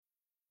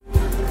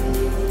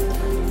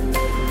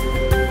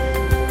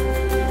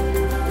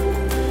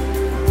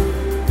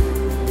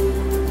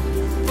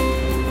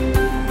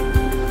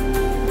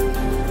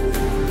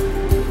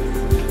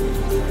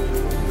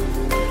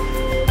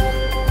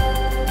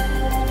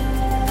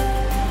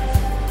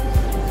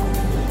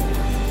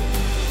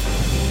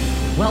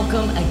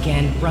Welcome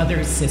again,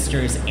 brothers,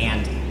 sisters,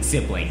 and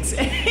siblings.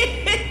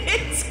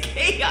 It's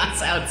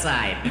chaos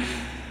outside.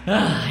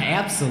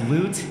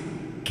 Absolute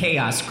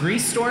chaos.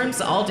 Grease storms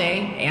all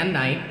day and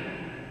night.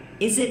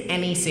 Is it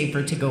any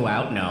safer to go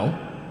out? No.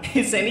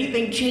 Has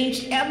anything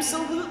changed?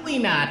 Absolutely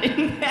not.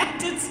 In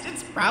fact,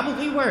 it's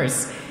probably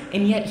worse.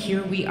 And yet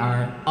here we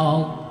are,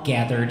 all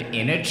gathered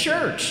in a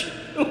church.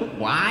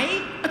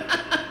 Why?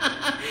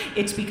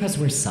 It's because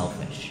we're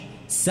selfish.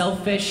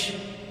 Selfish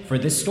for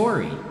the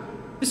story.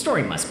 The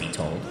story must be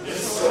told. The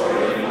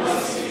story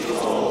must be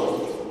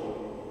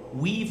told.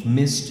 We've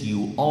missed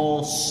you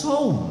all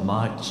so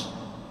much,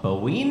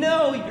 but we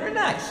know you're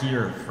not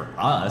here for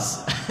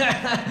us.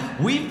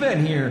 We've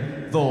been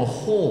here the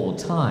whole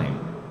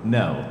time.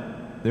 No,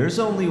 there's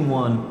only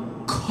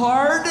one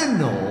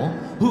Cardinal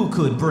who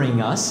could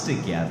bring us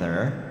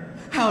together.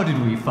 How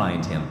did we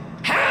find him?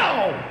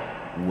 How?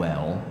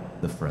 Well,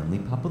 the friendly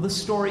pup of the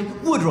story,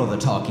 Woodrow the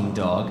talking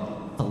dog,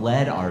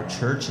 fled our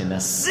church in a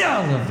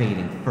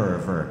salivating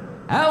fervor.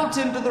 Out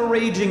into the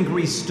raging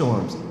grease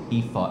storms,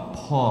 he fought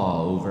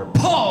paw over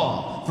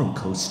paw from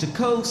coast to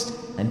coast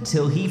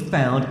until he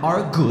found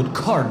our good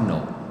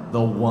Cardinal,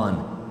 the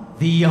one,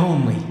 the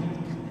only.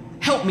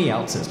 Help me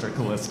out, Sister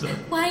Callista.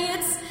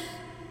 Why,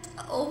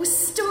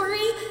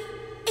 story,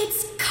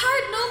 it's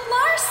Cardinal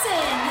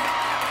Larson!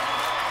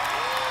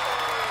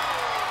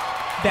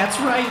 That's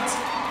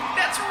right.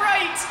 That's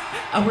right!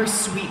 Our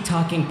sweet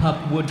talking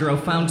pup Woodrow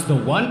found the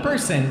one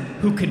person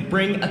who could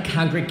bring a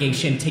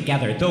congregation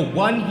together, the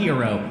one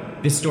hero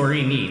the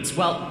story needs.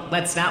 Well,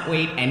 let's not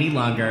wait any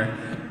longer.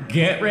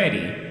 Get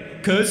ready,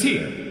 'cause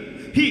here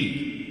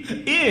he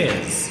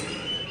is.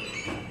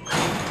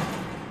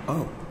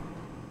 Oh.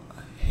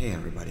 Hey,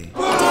 everybody.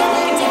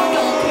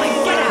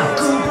 Daniel, get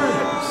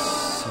out!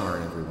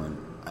 Sorry, everyone.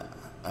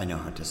 I know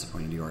how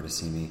disappointed you are to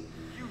see me.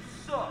 You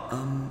suck.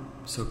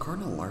 So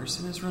Cardinal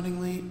Larson is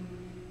running late?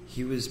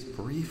 He was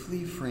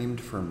briefly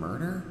framed for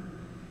murder?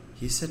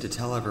 He said to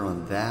tell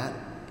everyone that,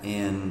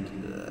 and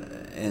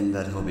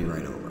that he'll be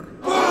right over.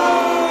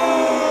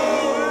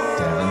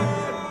 Devin,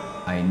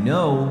 I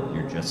know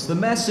you're just the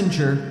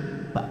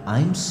messenger, but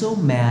I'm so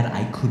mad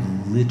I could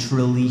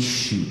literally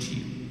shoot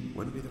you.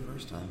 Wouldn't be the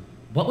first time.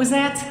 What was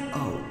that?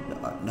 Oh,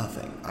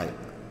 nothing. I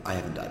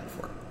haven't died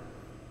before.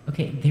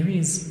 Okay, there he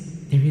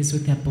is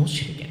with that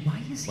bullshit again.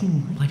 Why does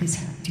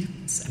he do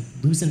this? I'm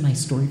losing my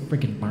story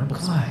friggin'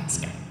 marbles on this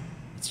guy.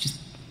 It's just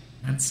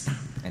non-stop.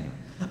 Anyway,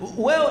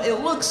 well, it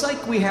looks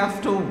like we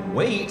have to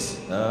wait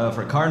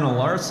for Cardinal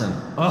Larson.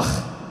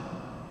 Ugh,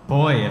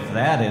 boy, if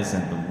that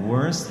isn't the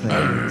worst thing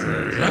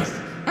to just...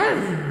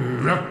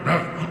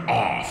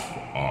 Off.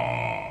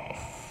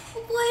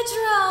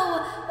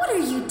 Woodrow, what are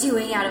you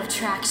doing out of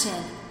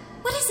traction?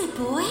 What is it,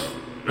 boy?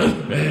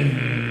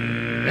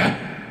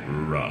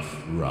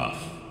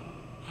 Rough.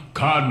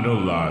 Cardinal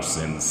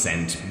Larson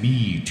sent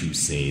me to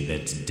say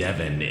that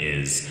Devin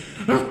is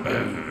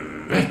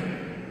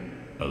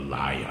a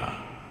liar,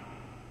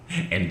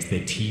 and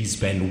that he's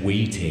been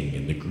waiting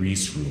in the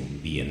grease room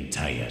the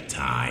entire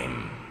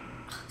time.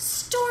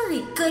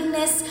 Story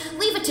goodness,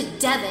 leave it to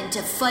Devin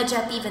to fudge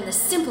up even the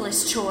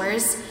simplest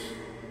chores.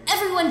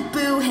 Everyone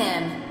boo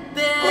him.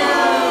 Boo!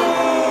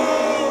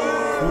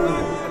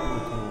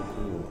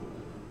 Cool.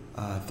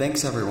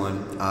 Thanks,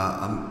 everyone.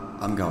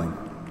 I'm going.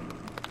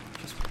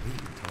 Just wait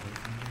until they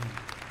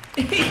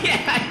find out.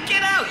 Yeah,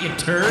 get out, you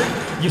turd!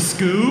 You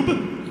Scoob!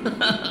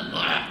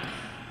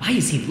 Why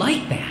is he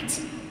like that?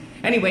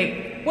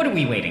 Anyway, what are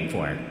we waiting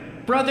for?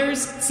 Brothers,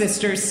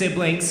 sisters,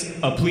 siblings,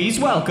 please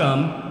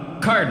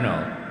welcome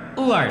Cardinal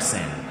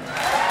Larson.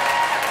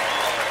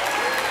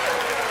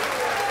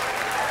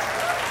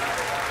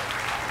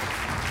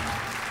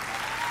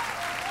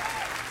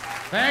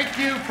 Thank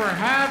you for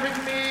having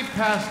me,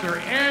 Pastor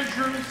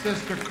Andrew,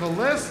 Sister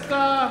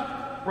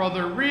Callista,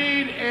 Brother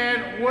Reed,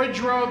 and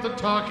Woodrow the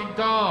talking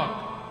dog.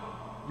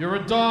 You're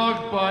a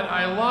dog, but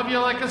I love you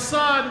like a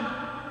son.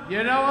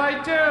 You know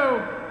I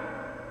do.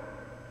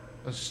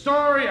 The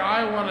story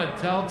I want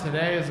to tell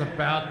today is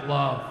about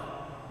love.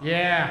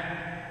 Yeah,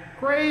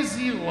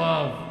 crazy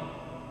love.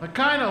 The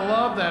kind of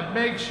love that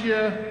makes you,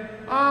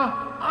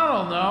 I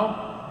don't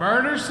know,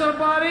 murder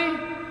somebody?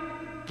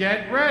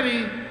 Get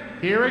ready.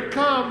 Here it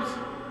comes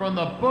from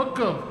the book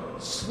of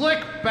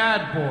Slick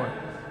Bad Boys.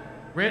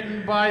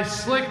 Written by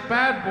Slick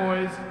Bad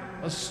Boys,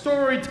 a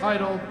story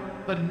titled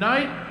The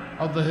Night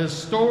of the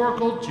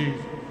Historical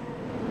Jesus.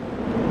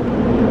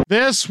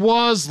 This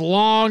was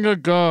long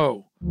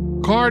ago.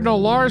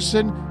 Cardinal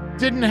Larson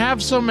didn't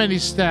have so many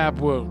stab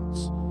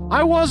wounds.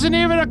 I wasn't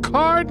even a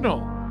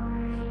cardinal.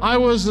 I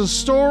was a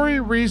story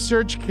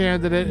research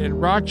candidate in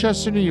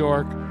Rochester, New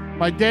York.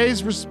 My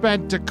days were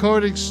spent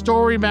decoding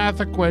story math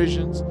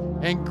equations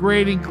and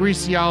grading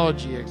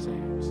Greaseology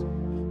exams.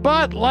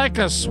 But like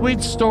a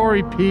sweet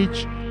story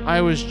peach,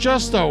 I was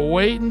just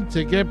a-waiting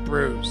to get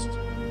bruised.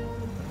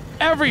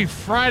 Every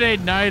Friday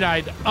night,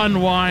 I'd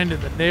unwind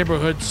in the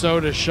neighborhood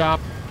soda shop.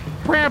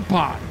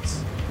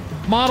 Crampons,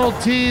 Model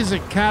Ts,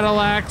 and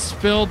Cadillacs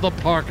filled the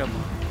parking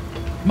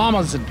lot.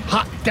 Mamas and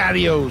hot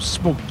daddios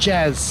smoked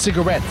jazz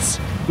cigarettes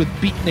with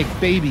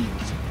beatnik babies.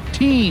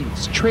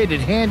 Teens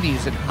traded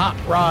handies in hot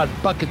rod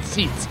bucket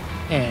seats.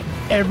 And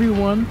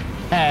everyone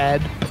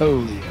had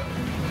polio.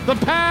 The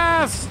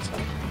past!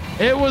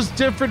 It was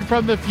different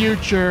from the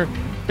future,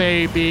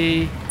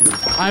 baby.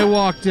 I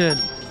walked in.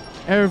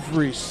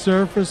 Every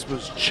surface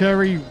was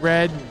cherry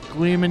red and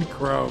gleaming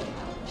chrome.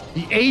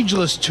 The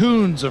ageless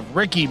tunes of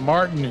Ricky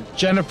Martin and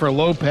Jennifer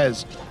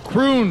Lopez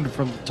crooned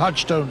from the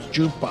Touchstone's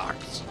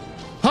jukebox.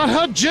 Hot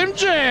Hot Jim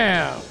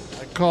Jam!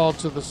 I called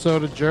to the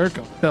soda jerk,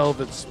 a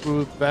velvet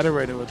smooth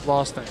veteran who had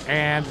lost a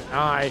hand, an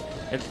eye,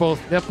 and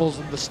both nipples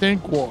in the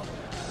stink war.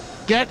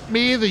 Get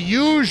me the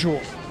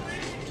usual.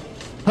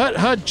 Hut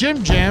Hut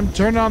Jim Jam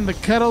turned on the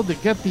kettle to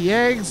get the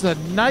eggs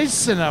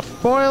nice and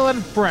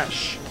boiling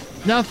fresh.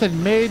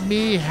 Nothing made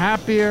me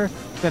happier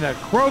than a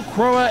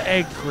Crow-Croa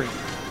egg cream.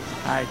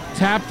 I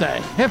tapped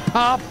a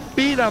hip-hop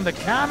beat on the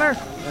counter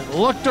and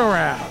looked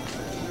around.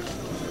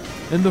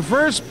 In the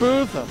first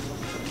booth, a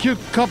cute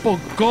couple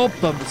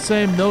gulped on the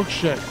same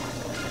milkshake.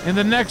 In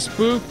the next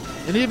booth,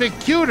 an even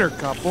cuter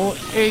couple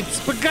ate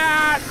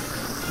spaghetti,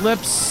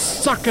 lips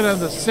sucking on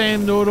the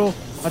same noodle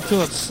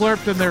until it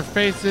slurped in their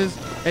faces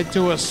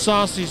into a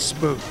saucy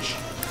smooch.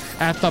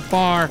 At the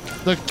bar,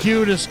 the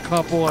cutest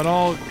couple in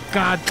all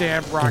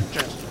goddamn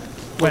Rochester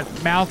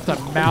went mouth to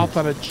mouth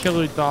on a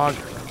chili dog,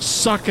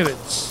 sucking it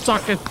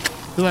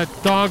till that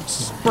dog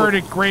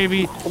spurted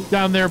gravy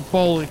down their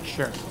bowling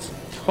shirts.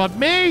 But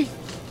me,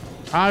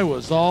 I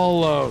was all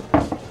alone.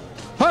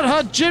 Hut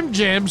Hut Jim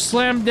Jam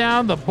slammed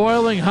down the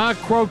boiling hot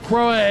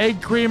Crow-Croa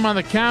egg cream on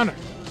the counter.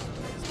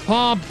 His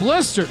palm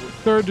blistered with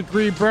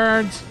third-degree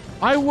burns.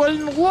 I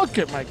wouldn't look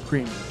at my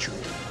creamy treat.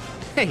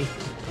 Hey,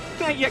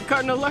 not yet,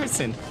 Cardinal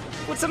Larson.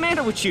 What's the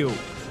matter with you?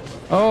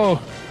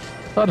 Oh,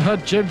 Hut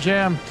Hut Jim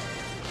Jam,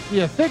 do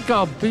you think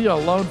I'll be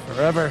alone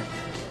forever?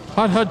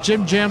 Hut Hut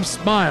Jim Jam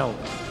smiled,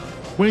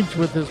 winked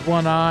with his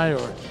one eye,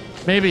 or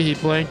maybe he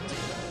blinked.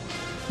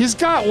 He's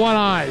got one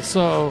eye,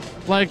 so,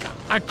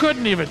 I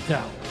couldn't even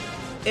tell.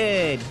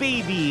 Ed,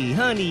 baby,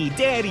 honey,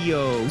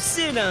 daddy-o,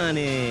 sit on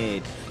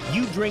it.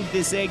 You drink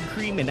this egg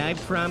cream, and I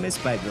promise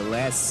by the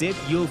last sip,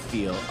 you'll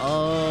feel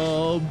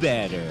all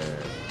better.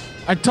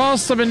 I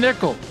tossed him a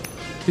nickel.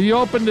 He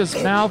opened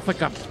his mouth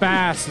like a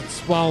bass and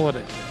swallowed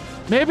it.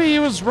 Maybe he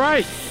was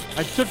right.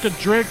 I took a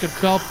drink and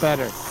felt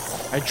better.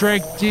 I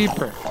drank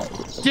deeper.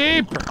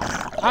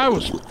 I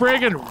was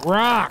friggin'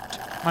 rocked.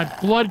 My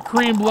blood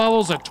cream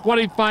levels at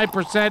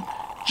 25%,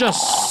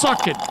 just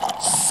suck it.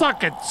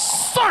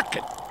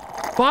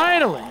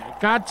 Finally, I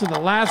got to the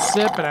last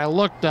sip and I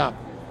looked up.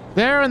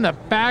 There in the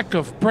back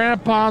of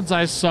Prampon's,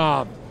 I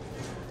saw him.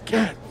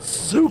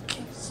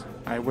 Gadzookies,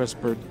 I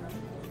whispered.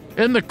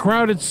 In the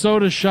crowded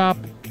soda shop,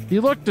 he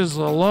looked as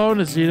alone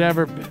as he'd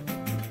ever been.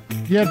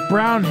 He had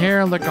brown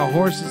hair like a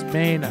horse's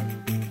mane,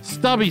 a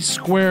stubby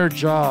square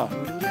jaw,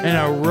 and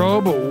a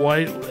robe of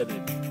white linen.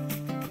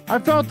 I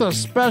felt a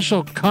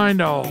special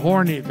kind of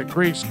horny the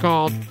Greeks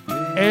called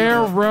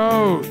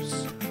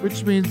eros,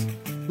 which means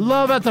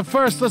love at the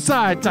first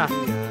sight.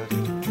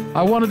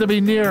 I wanted to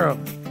be near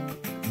him,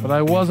 but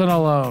I wasn't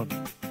alone.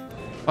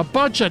 A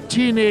bunch of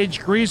teenage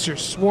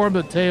greasers swarmed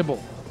the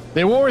table.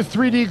 They wore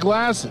 3D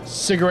glasses,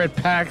 cigarette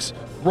packs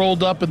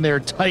rolled up in their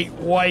tight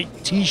white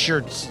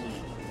t-shirts.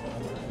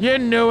 You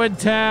new in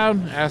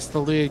town? Asked the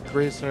lead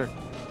greaser.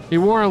 He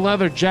wore a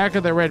leather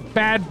jacket that read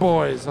Bad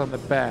Boys on the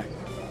back.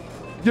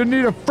 You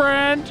need a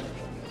friend?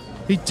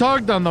 He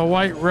tugged on the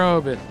white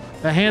robe and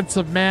the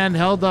handsome man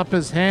held up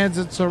his hands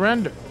in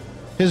surrender.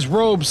 His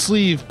robe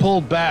sleeve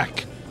pulled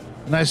back,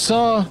 and I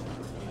saw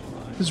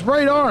his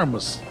right arm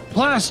was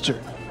plastered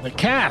and a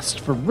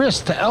cast from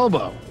wrist to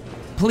elbow.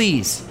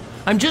 Please,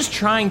 I'm just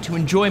trying to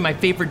enjoy my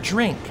favorite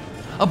drink,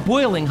 a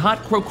boiling hot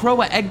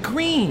Crow-Croa egg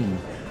cream.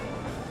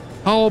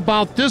 How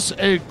about this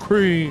egg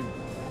cream?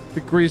 The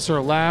greaser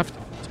laughed,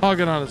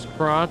 tugging on his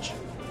crotch.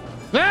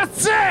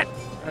 That's it!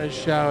 I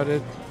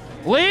shouted.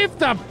 Leave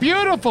the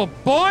beautiful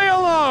boy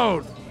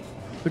alone!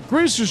 The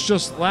greasers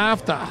just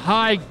laughed a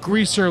high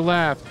greaser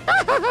laugh.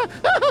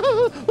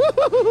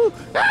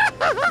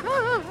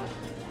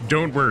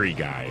 Don't worry,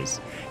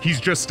 guys. He's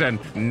just a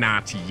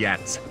not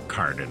yet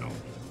Cardinal.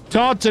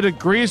 Taunted a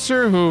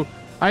greaser who,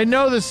 I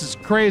know this is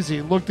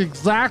crazy, looked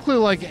exactly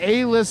like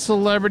A-list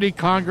celebrity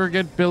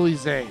congregant Billy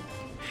Zane.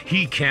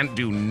 He can't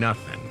do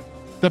nothing.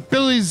 The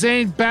Billy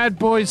Zane bad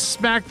boys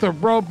smacked the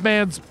robe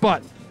man's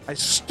butt. I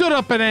stood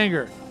up in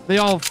anger. They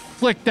all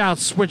flicked out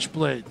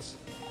switchblades.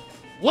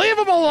 Leave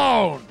him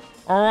alone,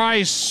 or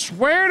I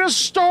swear to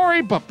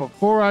story. But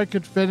before I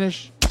could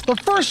finish, the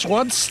first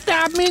one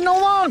stabbed me in the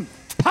lung.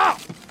 Pop!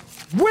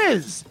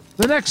 Whiz!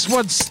 The next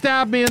one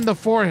stabbed me in the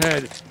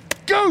forehead.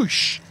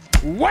 Goosh!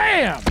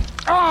 Wham!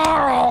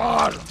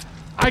 Oh!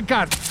 I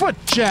got foot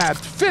jabbed,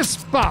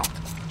 fist bopped,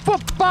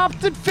 foot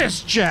bopped, and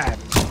fist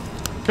jabbed.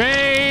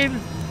 Fade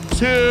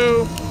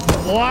to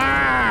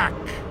black.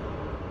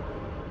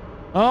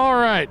 All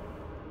right.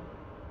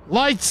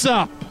 Lights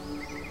up.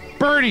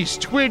 Birdies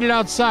tweeted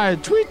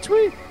outside. Tweet,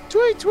 tweet,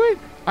 tweet, tweet.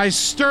 I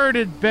stirred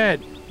in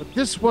bed, but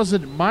this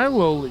wasn't my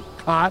lowly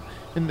cot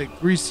in the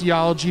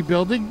Greasiology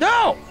building.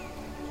 No!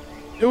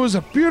 It was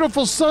a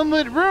beautiful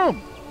sunlit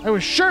room. I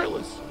was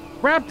shirtless,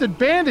 wrapped in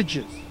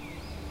bandages.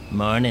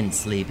 Morning,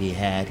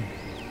 sleepyhead.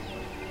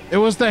 It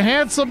was the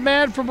handsome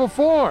man from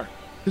before.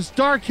 His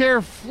dark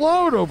hair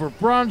flowed over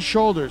bronze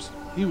shoulders.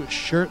 He was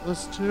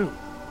shirtless, too.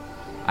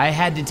 I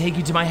had to take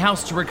you to my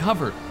house to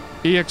recover.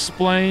 He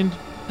explained.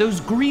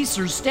 Those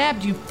greasers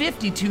stabbed you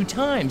 52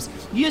 times.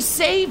 You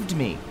saved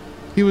me.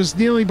 He was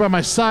kneeling by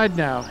my side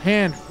now,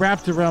 hand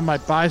wrapped around my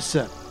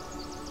bicep.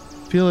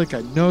 I feel like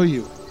I know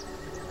you.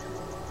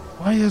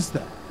 Why is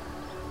that?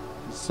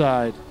 He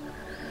sighed.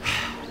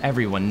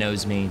 Everyone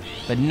knows me,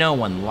 but no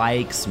one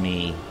likes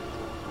me.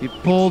 He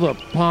pulled a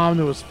palm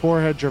to his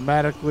forehead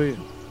dramatically,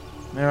 and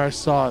there I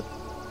saw it.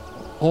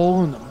 A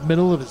hole in the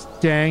middle of his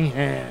dang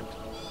hand.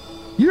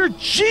 You're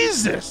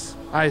Jesus,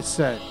 I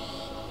said.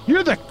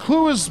 You're the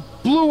coolest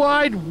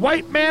blue-eyed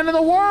white man in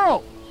the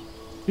world.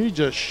 He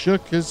just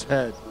shook his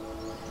head.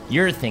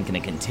 You're thinking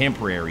of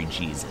contemporary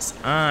Jesus.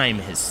 I'm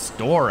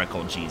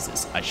historical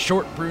Jesus, a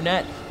short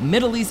brunette,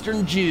 Middle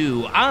Eastern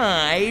Jew.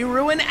 I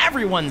ruin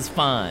everyone's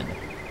fun.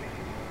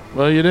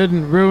 Well, you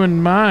didn't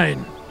ruin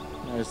mine,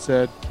 I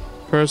said,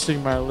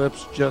 pursing my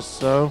lips just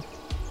so.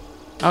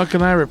 How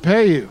can I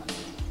repay you?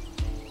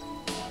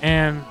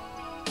 And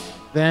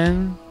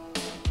then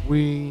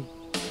we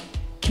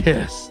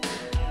kissed.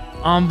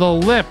 On the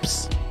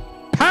lips.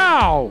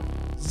 Pow!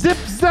 Zip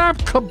zap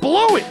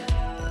kablooey!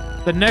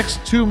 The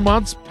next 2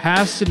 months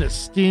passed in a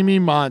steamy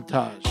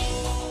montage.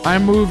 I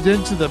moved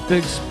into the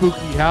big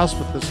spooky house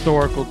with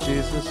historical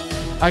Jesus.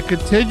 I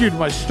continued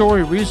my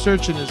story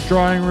research in his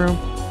drawing room.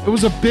 It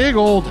was a big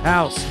old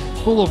house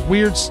full of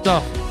weird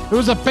stuff. There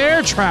was a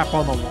bear trap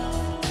on the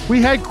wall.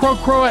 We had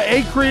Crocroa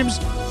egg creams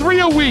 3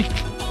 a week.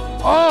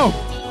 Oh,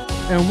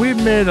 and we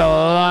made a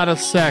lot of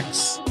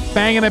sex.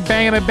 Banging it,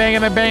 banging it,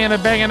 banging it, banging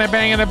it, banging it,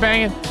 banging it,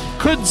 banging.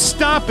 Couldn't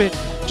stop it.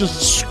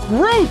 Just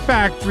screw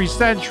Factory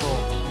Central.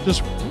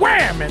 Just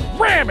wham and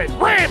ram it,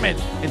 ram it.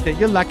 And then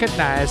you look at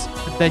nice,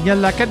 and then you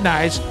look at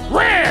nice.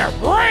 Ram,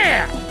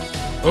 ram.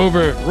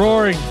 Over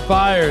roaring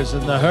fires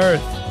in the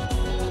hearth,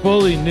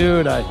 fully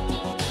nude, I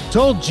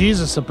told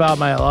Jesus about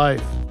my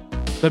life.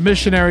 The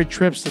missionary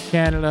trips to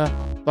Canada,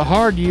 the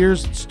hard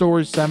years at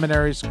Story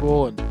Seminary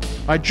School, and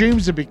my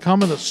dreams of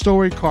becoming a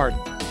Story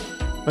Cardinal.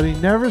 But he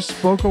never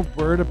spoke a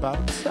word about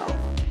himself.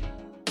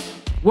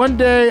 One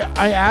day,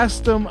 I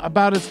asked him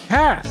about his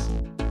past.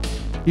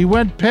 He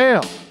went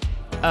pale.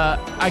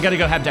 I gotta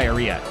go have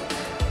diarrhea.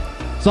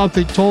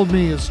 Something told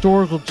me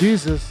historical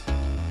Jesus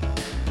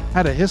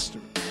had a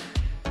history.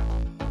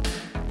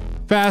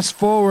 Fast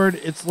forward,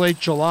 it's late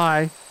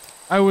July.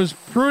 I was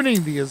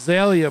pruning the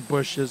azalea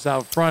bushes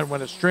out front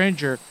when a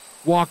stranger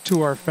walked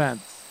to our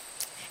fence.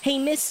 Hey,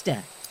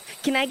 mister,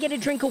 can I get a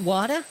drink of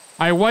water?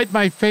 I wiped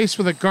my face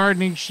with a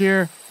gardening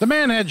shear. The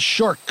man had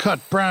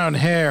short-cut brown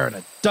hair and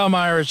a dumb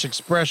Irish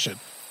expression,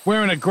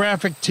 wearing a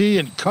graphic tee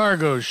and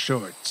cargo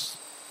shorts.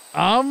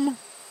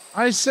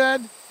 I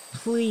said.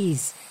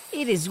 Please,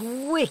 it is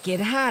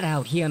wicked hot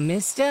out here,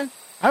 mister.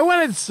 I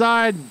went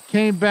inside and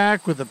came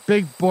back with a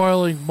big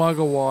boiling mug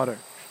of water.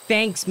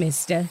 Thanks,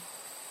 mister.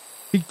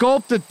 He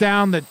gulped it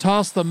down, then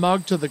tossed the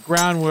mug to the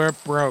ground where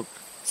it broke.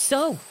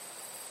 So,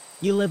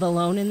 you live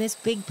alone in this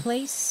big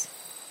place?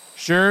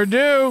 Sure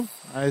do,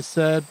 I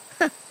said.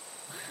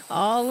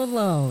 All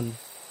alone.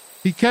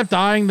 He kept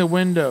eyeing the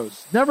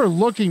windows, never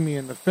looking me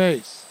in the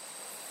face.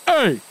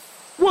 Hey,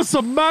 what's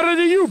the matter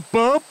to you,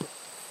 bub?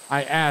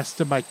 I asked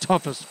in my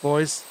toughest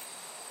voice.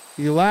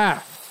 He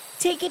laughed.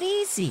 Take it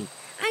easy.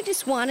 I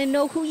just want to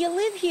know who you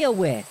live here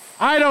with.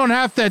 I don't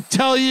have to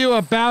tell you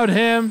about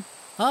him.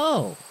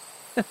 Oh.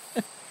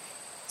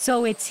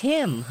 So it's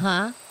him,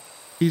 huh?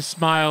 He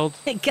smiled.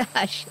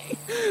 Gosh,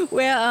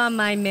 where are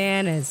my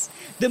manners?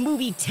 The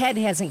movie Ted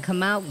hasn't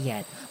come out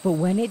yet, but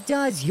when it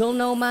does, you'll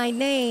know my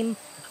name.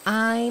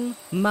 I'm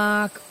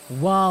Mark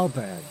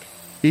Wahlberg.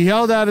 He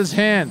held out his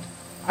hand.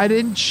 I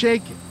didn't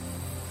shake it.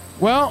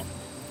 Well,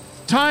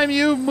 it's time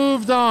you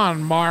moved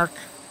on, Mark.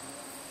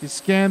 He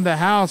scanned the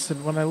house,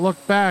 and when I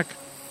looked back,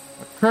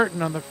 a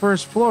curtain on the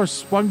first floor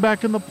swung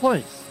back into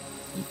place.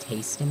 You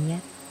taste him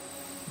yet?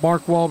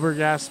 Mark Wahlberg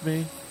asked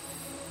me.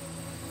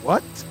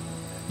 What?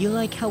 You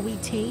like how he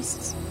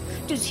tastes?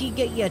 Does he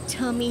get your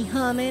tummy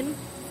humming?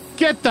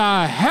 Get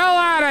the hell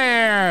out of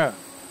here!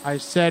 I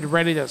said,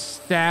 ready to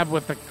stab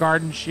with the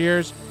garden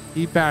shears.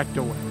 He backed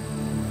away.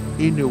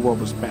 He knew what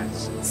was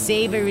best.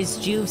 Savor his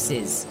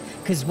juices,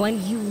 because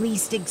when you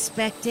least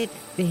expect it,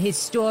 the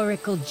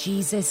historical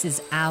Jesus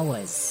is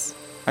ours.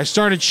 I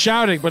started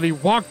shouting, but he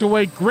walked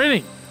away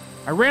grinning.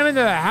 I ran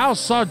into the house,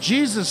 saw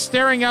Jesus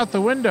staring out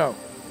the window.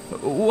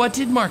 What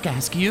did Mark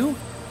ask you?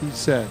 He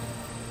said.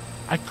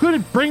 I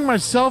couldn't bring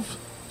myself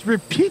to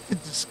repeat the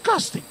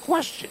disgusting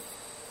question.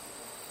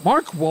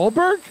 Mark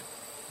Wahlberg?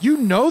 You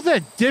know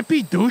that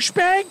dippy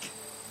douchebag?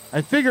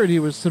 I figured he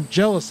was some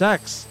jealous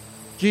ex.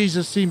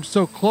 Jesus seemed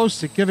so close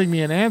to giving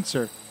me an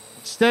answer.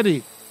 Instead,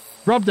 he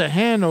rubbed a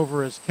hand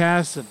over his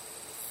cast and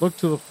looked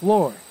to the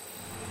floor.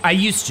 I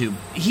used to.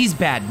 He's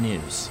bad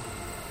news.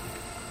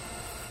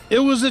 It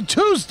was a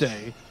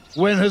Tuesday,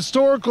 When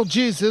historical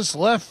Jesus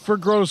left for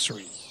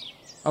groceries,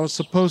 I was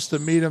supposed to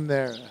meet him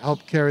there and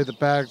help carry the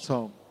bags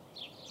home.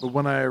 But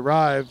when I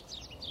arrived,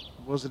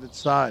 he wasn't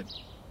inside.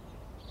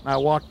 And I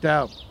walked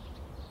out.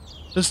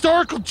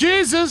 Historical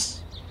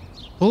Jesus!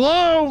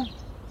 Hello?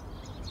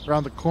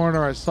 Around the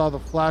corner, I saw the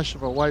flash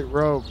of a white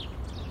robe.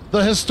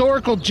 The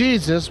historical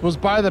Jesus was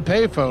by the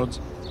payphones,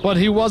 but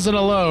he wasn't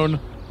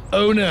alone.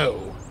 Oh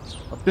no.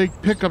 A big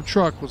pickup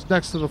truck was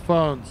next to the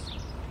phones.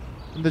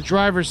 In the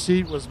driver's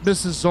seat was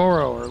Mrs.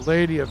 Zorro, or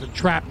Lady of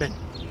Entrapment,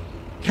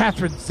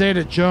 Catherine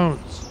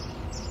Zeta-Jones.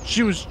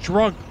 She was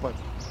drunk, but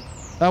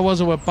that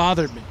wasn't what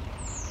bothered me.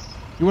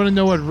 You want to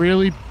know what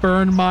really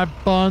burned my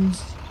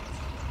buns?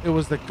 It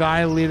was the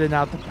guy leaning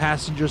out the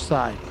passenger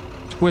side,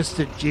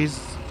 twisted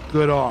Jesus'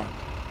 good arm.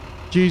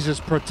 Jesus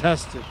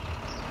protested.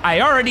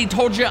 I already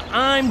told you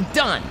I'm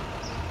done.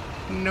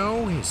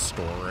 No,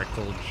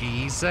 historical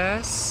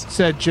Jesus,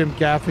 said Jim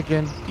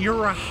Gaffigan.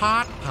 You're a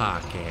hot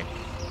pocket.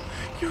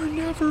 You're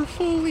never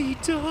fully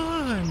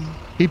done.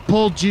 He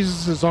pulled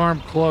Jesus'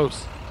 arm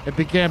close and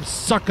began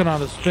sucking on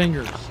his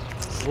fingers.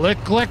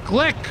 Lick, lick,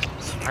 lick.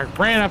 I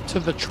ran up to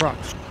the truck.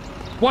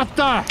 What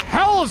the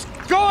hell is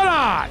going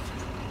on?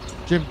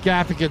 Jim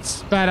Gaffigan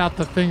spat out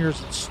the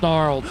fingers and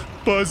snarled.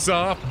 Buzz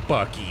off,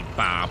 Bucky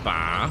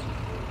Baba.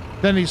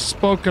 Then he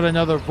spoke in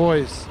another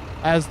voice,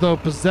 as though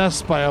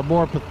possessed by a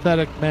more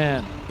pathetic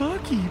man.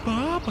 Bucky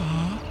Baba?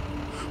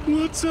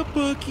 What's a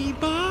Bucky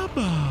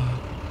Baba?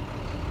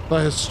 The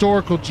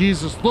historical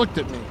Jesus looked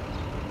at me.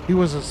 He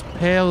was as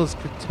pale as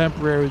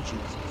contemporary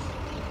Jesus.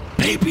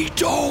 Baby,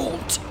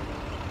 don't!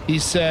 He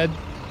said.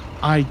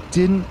 I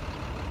didn't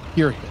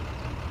hear him.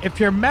 If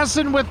you're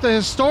messing with the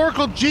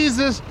historical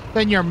Jesus,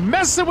 then you're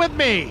messing with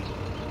me.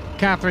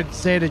 Catherine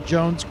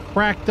Zeta-Jones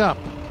cracked up.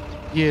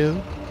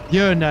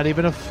 You're not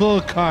even a full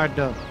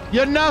Cardinal.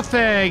 You're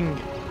nothing.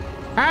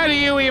 How do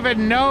you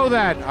even know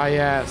that? I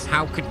asked.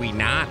 How could we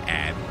not,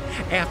 Ed?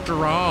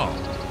 After all,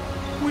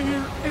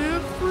 we're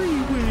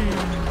everywhere.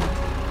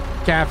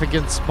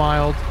 Gaffigan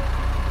smiled.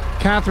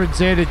 Catherine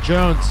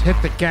Zeta-Jones hit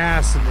the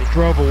gas and they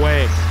drove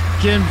away.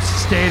 Jim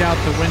stayed out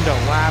the window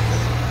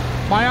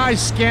laughing. My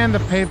eyes scanned the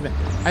pavement.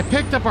 I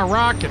picked up a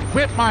rock and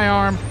whipped my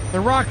arm. The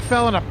rock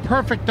fell in a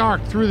perfect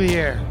arc through the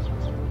air.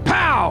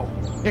 Pow!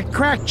 It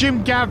cracked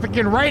Jim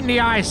Gaffigan right in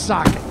the eye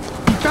socket.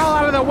 He fell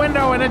out of the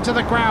window and into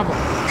the gravel.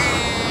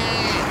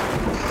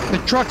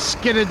 The truck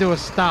skidded to a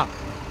stop.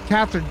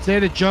 Catherine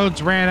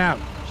Zeta-Jones ran out.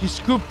 She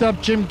scooped up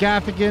Jim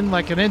Gaffigan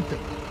like an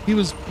infant. He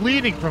was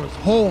bleeding from his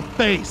whole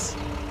face.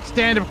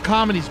 Stand-up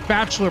comedy's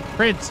Bachelor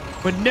Prince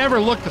would never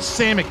look the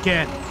same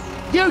again.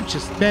 You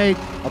just made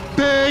a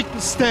big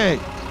mistake.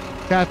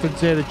 Catherine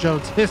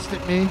Zeta-Jones hissed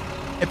at me.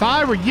 If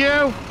I were you,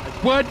 I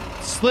would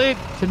sleep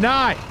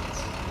tonight.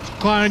 She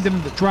climbed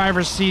into the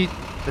driver's seat.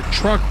 The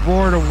truck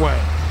roared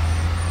away.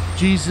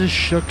 Jesus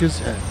shook his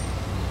head.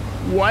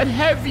 What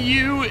have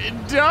you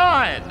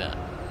done?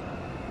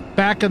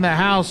 Back in the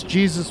house,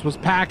 Jesus was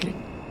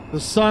packing. The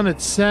sun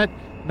had set,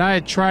 and I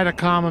had tried to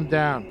calm him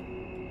down.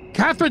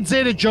 Catherine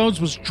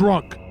Zeta-Jones was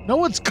drunk. No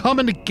one's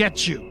coming to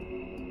get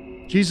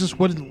you. Jesus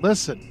wouldn't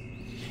listen.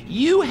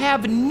 You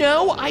have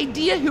no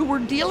idea who we're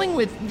dealing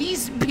with.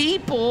 These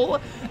people,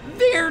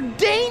 they're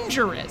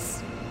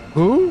dangerous.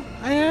 Who?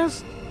 I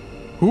asked.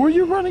 Who are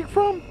you running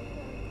from?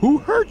 Who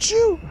hurt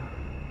you?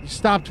 He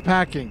stopped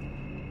packing.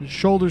 His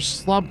shoulders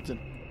slumped and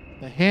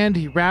the hand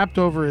he wrapped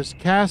over his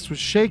cast was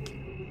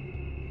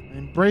shaking. I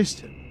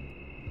embraced him.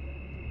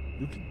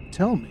 You can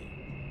tell me.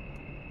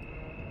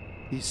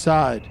 He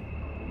sighed.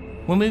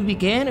 When we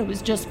began, it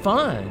was just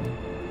fun.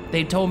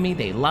 They told me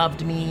they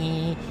loved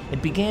me.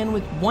 It began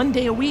with 1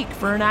 day a week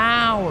for an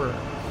hour.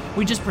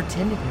 We just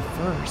pretended at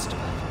first,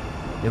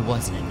 but it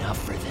wasn't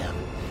enough for them.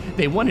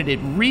 They wanted it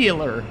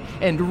realer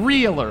and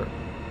realer.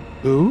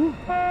 Who?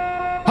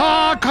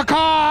 Honk!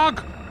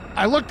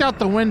 I looked out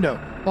the window.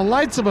 The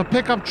lights of a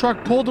pickup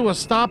truck pulled to a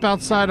stop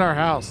outside our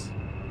house.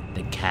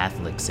 The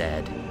Catholics,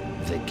 Ed.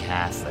 The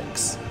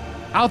Catholics.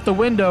 Out the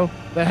window,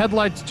 the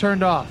headlights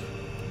turned off,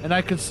 and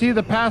I could see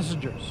the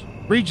passengers.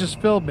 Regis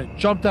Philbin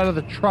jumped out of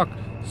the truck,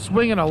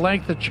 swinging a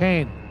length of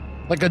chain.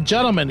 Like a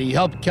gentleman, he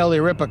helped Kelly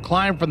Ripa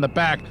climb from the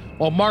back,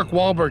 while Mark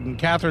Wahlberg and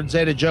Catherine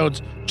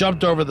Zeta-Jones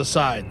jumped over the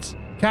sides.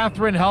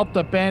 Catherine helped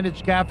a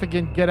bandaged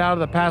Gaffigan get out of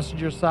the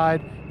passenger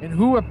side, and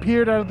who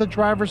appeared out of the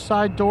driver's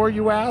side door,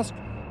 you ask?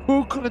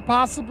 Who could it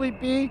possibly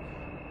be?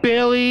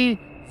 Billy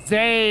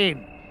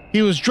Zane.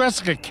 He was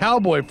dressed like a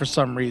cowboy for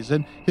some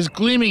reason, his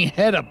gleaming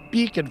head a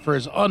beacon for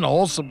his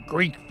unwholesome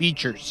Greek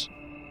features.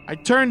 I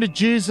turned to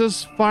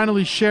Jesus,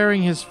 finally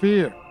sharing his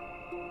fear.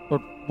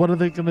 But what are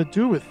they going to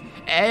do with you?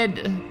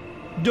 Ed,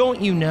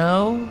 don't you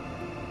know?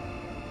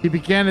 He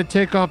began to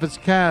take off his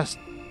cast,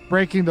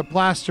 breaking the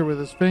plaster with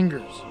his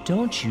fingers.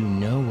 Don't you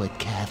know what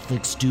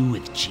Catholics do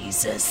with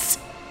Jesus?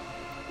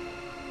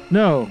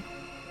 No,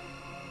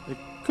 they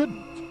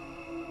couldn't.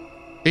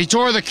 He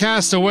tore the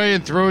cast away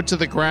and threw it to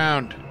the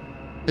ground.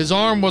 His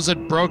arm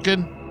wasn't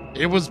broken,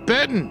 it was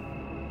bitten.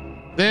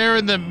 There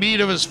in the meat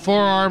of his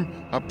forearm,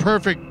 a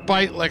perfect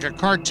bite like a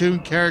cartoon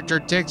character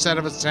takes out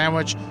of a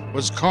sandwich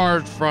was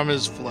carved from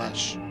his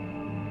flesh.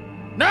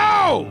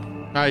 No!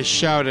 I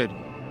shouted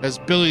as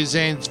Billy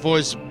Zane's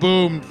voice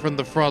boomed from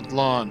the front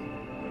lawn.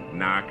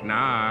 Knock,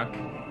 knock.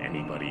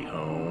 Anybody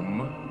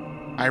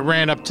home? I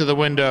ran up to the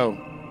window.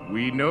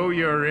 We know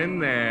you're in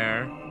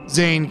there.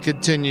 Zane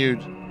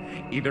continued.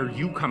 Either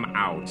you come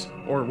out,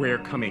 or we're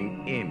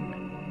coming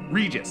in.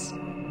 Regis,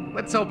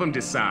 let's help him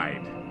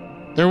decide.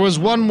 There was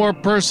one more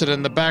person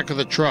in the back of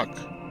the truck.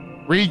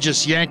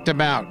 Regis yanked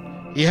him out.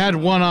 He had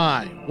one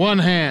eye, one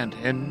hand,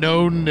 and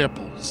no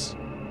nipples.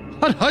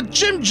 Hut Hut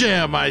Jim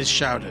Jam, I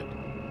shouted.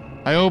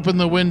 I opened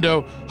the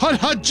window. Hut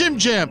Hut Jim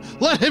Jam,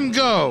 let him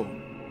go!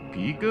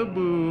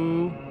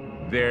 Peekaboo.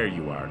 There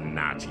you are,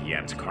 not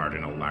yet,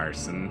 Cardinal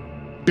Larson.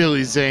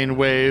 Billy Zane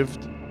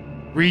waved.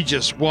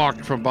 Regis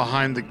walked from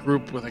behind the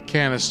group with a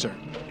canister.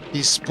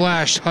 He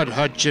splashed Hut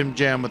Hut Jim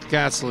Jam with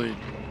gasoline.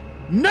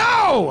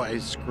 No! I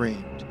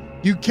screamed.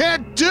 You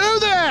can't do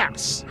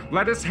this!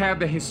 Let us have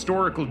the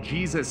historical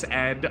Jesus,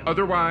 Ed.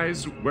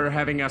 Otherwise, we're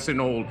having us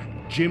an old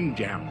Jim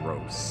Jam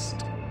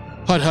roast.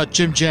 Hut Hut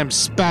Jim Jam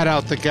spat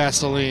out the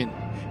gasoline.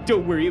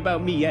 Don't worry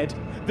about me, Ed.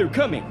 They're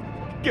coming.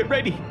 Get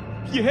ready.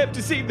 You have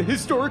to save the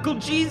historical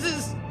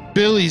Jesus.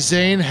 Billy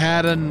Zane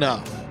had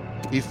enough.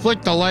 He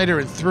flicked the lighter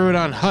and threw it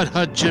on Hut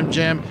Hut Jim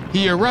Jam.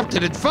 He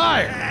erupted in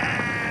fire.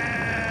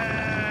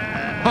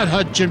 Hut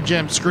Hut Jim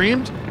Jam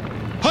screamed.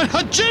 Hut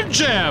Hut Jim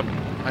Jam!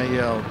 I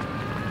yelled.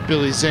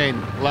 Billy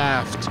Zane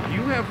laughed.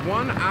 You have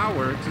 1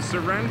 hour to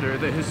surrender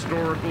the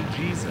historical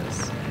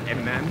Jesus,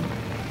 and then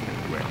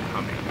we're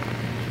coming.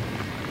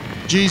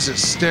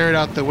 Jesus stared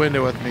out the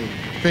window at me,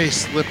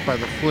 face lit by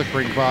the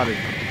flickering body.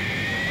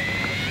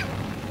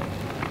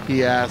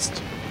 He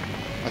asked.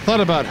 I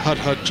thought about Hut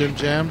Hut Jim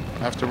Jam.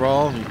 After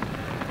all, he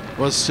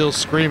was still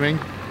screaming.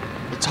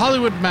 It's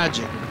Hollywood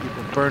magic when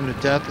people burn to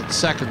death in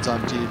seconds on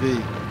TV.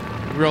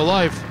 In real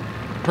life,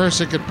 a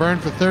person could burn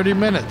for 30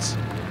 minutes,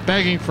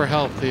 begging for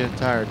help the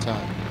entire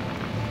time.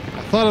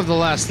 I thought of the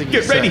last thing he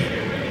said. Get ready!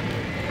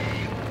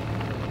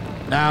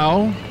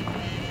 Now,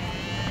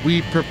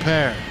 we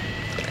prepare.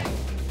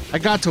 I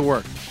got to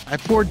work. I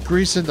poured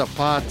grease into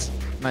pots,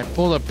 and I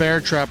pulled a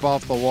bear trap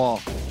off the wall.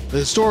 The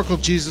historical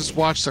Jesus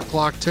watched the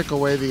clock tick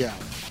away the hour.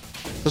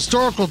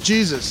 Historical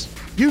Jesus,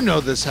 you know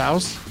this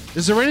house.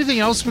 Is there anything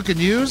else we can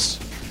use?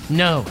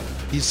 No.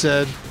 He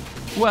said.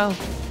 Well,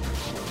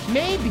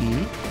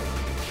 maybe.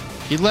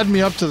 He led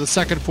me up to the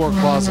second floor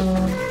closet.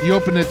 He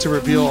opened it to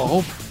reveal a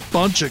whole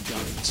bunch of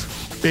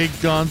guns. Big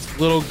guns,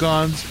 little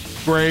guns,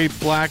 gray,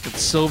 black, and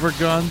silver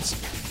guns.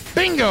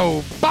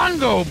 Bingo!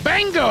 Bongo!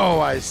 Bango!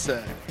 I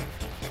said.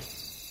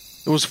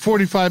 It was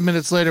 45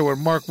 minutes later when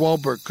Mark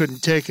Wahlberg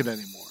couldn't take it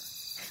anymore.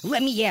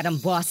 Let me at him,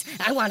 boss.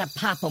 I want to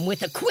pop him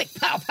with a quick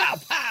pow, pow,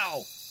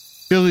 pow.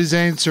 Billy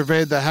Zane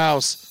surveyed the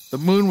house. The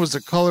moon was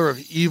the color of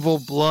evil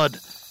blood,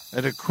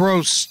 and a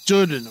crow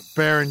stood in a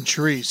barren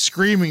tree,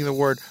 screaming the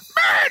word,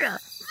 "Murder!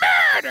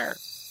 Murder!"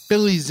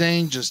 Billy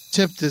Zane just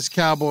tipped his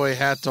cowboy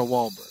hat to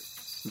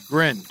Wahlberg, who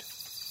grinned.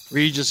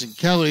 Regis and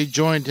Kelly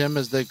joined him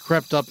as they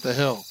crept up the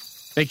hill.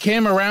 They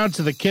came around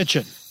to the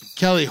kitchen.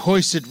 Kelly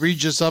hoisted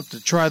Regis up to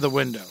try the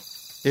window.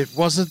 It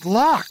wasn't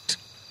locked.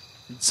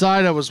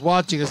 Inside, I was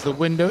watching as the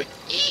window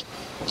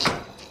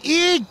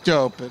eeked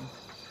open.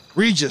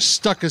 Regis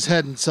stuck his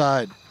head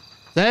inside.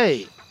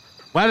 Hey,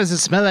 why does it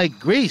smell like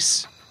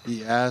grease?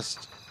 He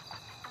asked.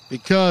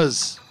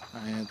 Because,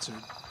 I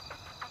answered,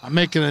 I'm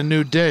making a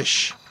new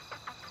dish.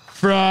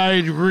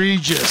 Fried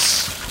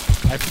Regis.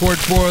 I poured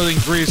boiling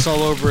grease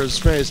all over his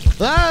face.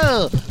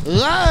 Oh,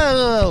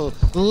 oh,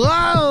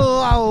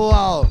 oh,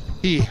 oh.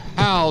 He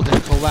howled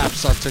and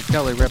collapsed onto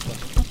Kelly Ripa,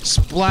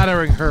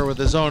 splattering her with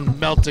his own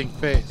melting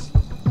face.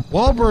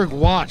 Wahlberg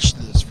watched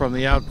this from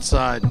the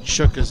outside and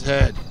shook his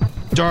head,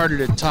 darted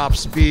at top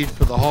speed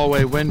for the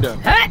hallway window.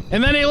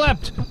 And then he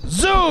leapt,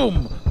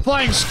 zoom,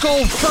 flying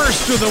skull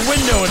first through the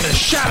window in a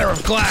shatter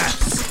of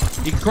glass.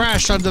 He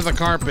crashed onto the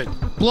carpet.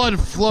 Blood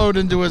flowed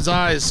into his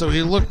eyes so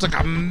he looked like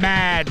a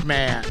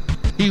madman.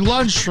 He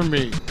lunged for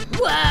me.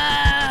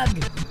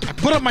 Wag! I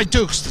put up my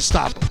dukes to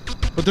stop him,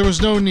 but there was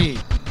no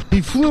need.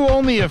 He flew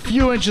only a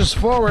few inches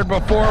forward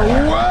before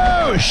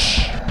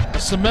whoosh! A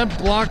cement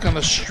block on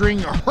a string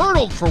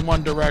hurtled from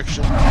one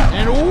direction,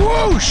 and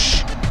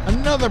whoosh!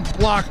 Another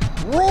block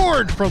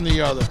roared from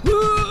the other.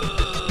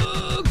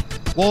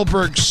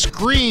 Wahlberg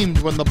screamed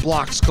when the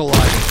blocks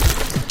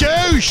collided.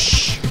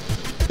 Douche!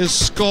 His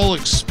skull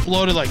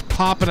exploded like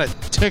popping a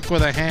tick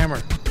with a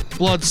hammer.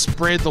 Blood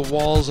sprayed the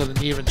walls in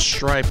an even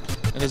stripe,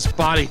 and his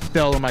body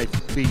fell to my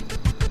feet.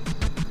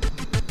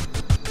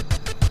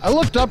 I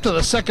looked up to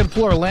the second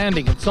floor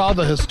landing and saw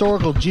the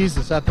historical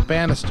Jesus at the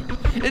banister.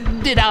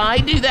 Did I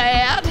do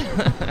that?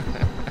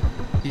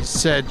 He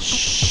said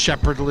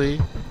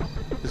shepherdly.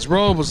 His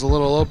robe was a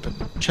little open,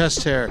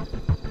 chest hair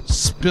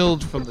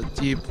spilled from the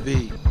deep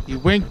V. He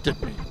winked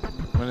at me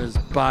when his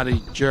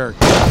body jerked.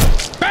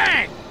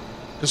 Bang!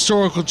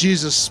 Historical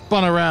Jesus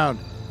spun around,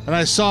 and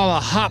I saw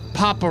the hot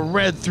pop of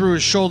red through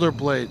his shoulder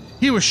blade.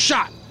 He was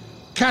shot.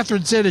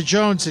 Catherine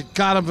Zeta-Jones had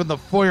got him from the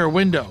foyer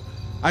window.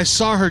 I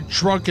saw her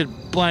drunken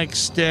blank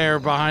stare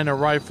behind a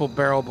rifle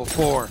barrel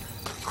before.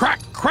 Crack,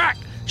 crack!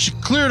 She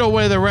cleared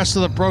away the rest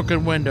of the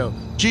broken window.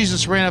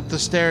 Jesus ran up the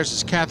stairs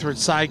as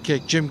Catherine's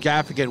sidekick, Jim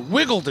Gaffigan,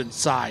 wiggled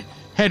inside,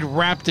 head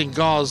wrapped in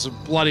gauze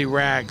and bloody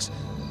rags.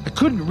 I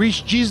couldn't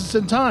reach Jesus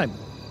in time,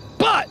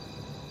 but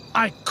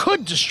I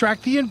could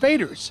distract the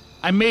invaders.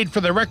 I made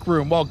for the rec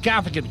room while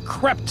Gaffigan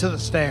crept to the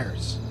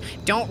stairs.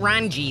 Don't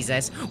run,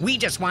 Jesus. We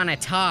just want to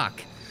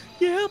talk.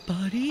 Yeah,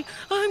 buddy,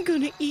 I'm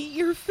gonna eat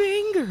your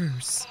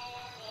fingers.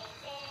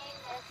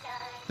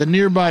 The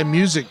nearby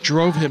music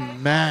drove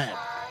him mad.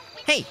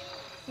 Hey,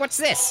 what's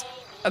this?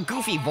 A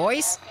goofy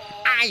voice?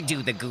 I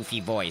do the goofy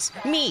voice.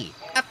 Me,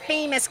 a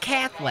famous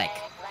Catholic.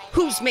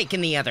 Who's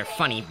making the other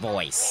funny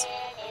voice?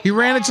 He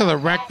ran into the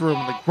rec room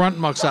and the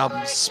Gruntmucks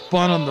album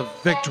spun on the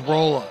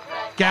Victrola.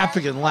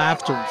 Gaffigan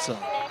laughed to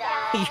himself.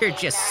 You're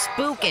just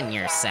spooking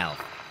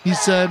yourself. He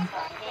said,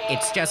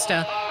 It's just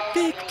a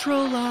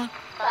Victrola.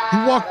 he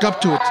walked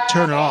up to it to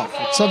turn it off,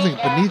 and something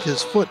beneath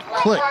his foot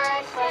clicked.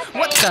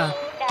 What the?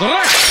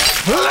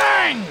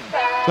 Clang!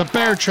 The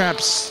bear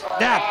trap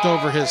snapped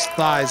over his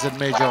thighs and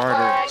major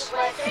arteries.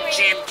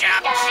 Chip,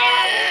 chop,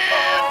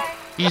 chip!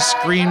 He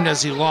screamed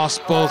as he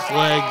lost both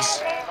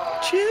legs.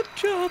 Chip,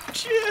 chop,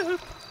 chip.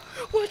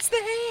 What's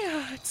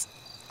that?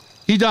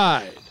 He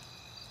died.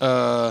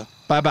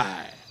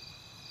 Bye-bye.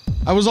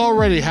 I was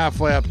already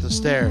halfway up the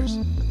stairs.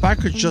 If I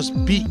could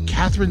just beat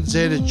Catherine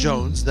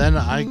Zeta-Jones, then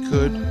I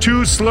could...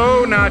 Too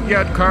slow, not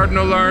yet,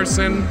 Cardinal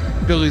Larson.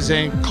 Billy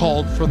Zane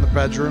called from the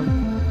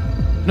bedroom.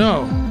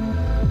 No,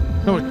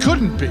 it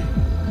couldn't be.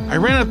 I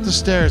ran up the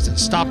stairs and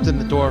stopped in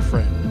the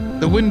doorframe.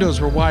 The windows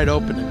were wide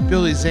open and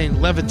Billy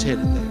Zane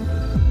levitated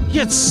there. He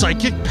had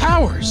psychic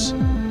powers.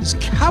 His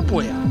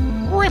cowboy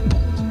outfit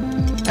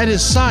rippled. At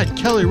his side,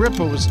 Kelly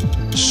Ripa was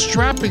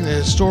strapping the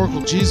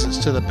historical Jesus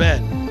to the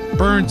bed.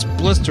 Burns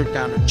blistered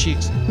down her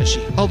cheeks as she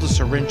held a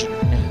syringe in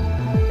her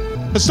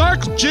hand.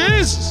 Historical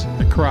Jesus!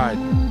 I cried,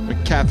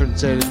 when Catherine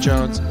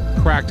Zeta-Jones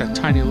cracked a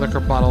tiny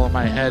liquor bottle on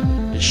my head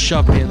and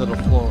shoved me into the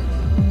floor.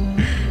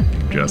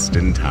 Just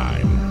in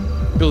time.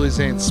 Billy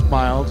Zane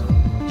smiled.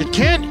 You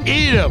can't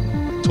eat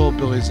him, I told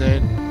Billy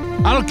Zane.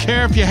 I don't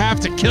care if you have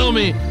to kill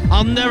me.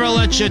 I'll never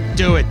let you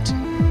do it.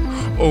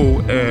 Oh,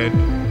 Ed,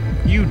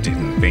 you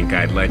didn't think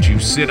I'd let you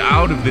sit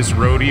out of this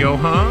rodeo,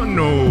 huh?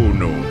 No.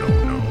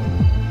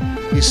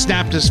 He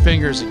snapped his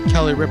fingers and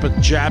Kelly Ripa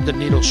jabbed a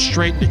needle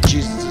straight into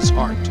Jesus'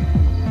 heart.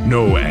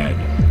 No, Ed.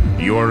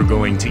 You're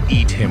going to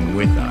eat him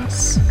with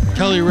us.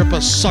 Kelly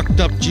Ripa sucked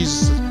up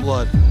Jesus'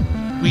 blood,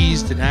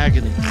 wheezed in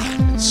agony,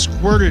 and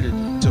squirted it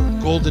into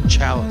a golden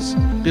chalice.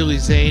 Billy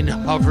Zane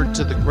hovered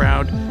to the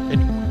ground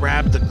and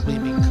grabbed the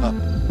gleaming cup.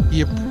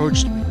 He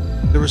approached me.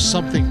 There was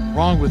something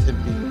wrong with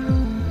him being there,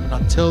 and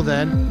until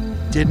then,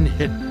 it didn't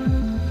hit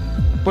me.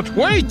 But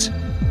wait,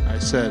 I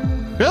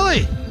said.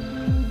 Billy,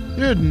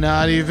 you're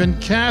not even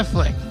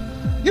Catholic.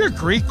 You're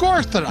Greek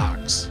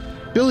Orthodox.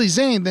 Billy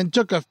Zane then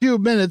took a few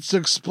minutes to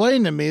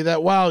explain to me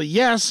that while,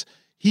 yes,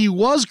 he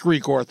was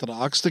Greek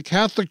Orthodox, the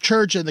Catholic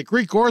Church and the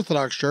Greek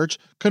Orthodox Church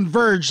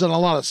converged on a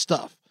lot of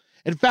stuff.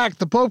 In fact,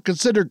 the Pope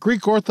considered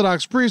Greek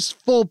Orthodox priests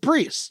full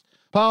priests,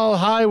 piled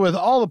high with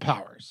all the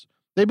powers.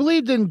 They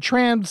believed in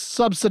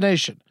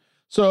transubstantiation,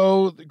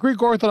 so the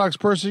Greek Orthodox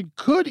person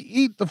could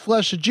eat the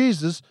flesh of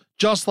Jesus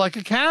just like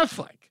a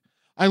Catholic.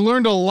 I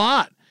learned a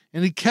lot,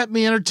 and he kept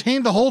me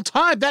entertained the whole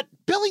time. That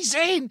Billy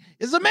Zane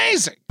is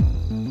amazing.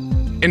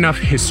 Enough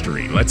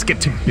history. Let's get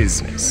to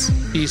business.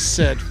 He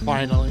said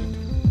finally.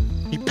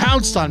 He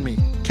pounced on me.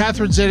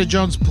 Catherine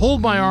Zeta-Jones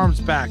pulled my arms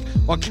back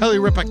while Kelly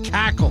Ripa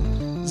cackled.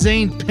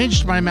 Zane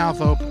pinched my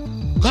mouth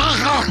open.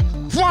 I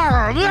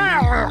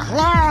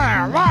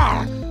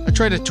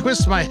tried to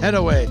twist my head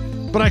away,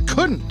 but I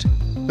couldn't.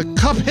 The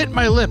cup hit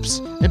my lips,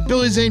 and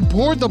Billy Zane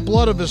poured the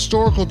blood of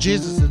historical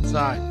Jesus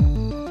inside.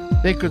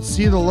 They could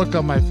see the look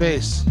on my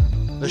face,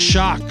 the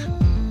shock,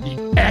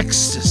 the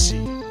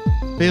ecstasy.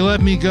 They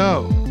let me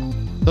go.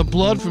 The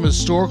blood from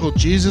historical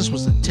Jesus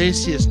was the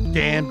tastiest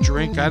damn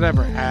drink I'd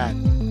ever had.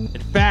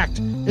 In fact,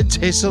 it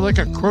tasted like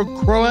a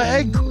Croa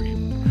egg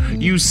cream.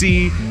 You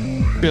see,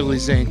 Billy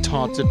Zane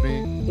taunted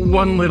me.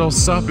 One little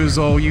sup is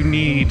all you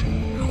need.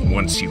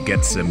 Once you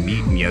get some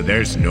meat in you,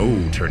 there's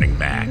no turning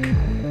back.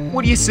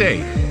 What do you say?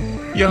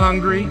 You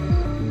hungry?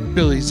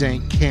 Billy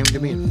Zane came to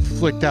me and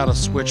flicked out a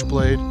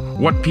switchblade.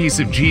 What piece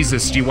of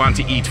Jesus do you want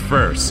to eat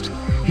first?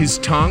 His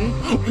tongue?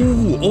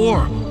 Ooh,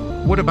 or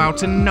what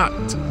about a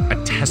nut?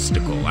 A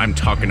testicle? I'm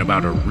talking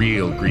about a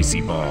real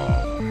greasy ball.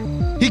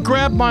 He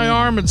grabbed my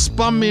arm and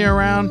spun me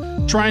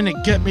around, trying to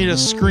get me to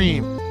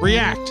scream,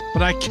 react,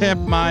 but I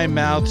kept my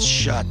mouth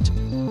shut.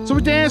 So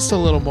we danced a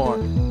little more.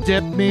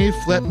 Dipped me,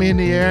 flipped me in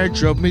the air,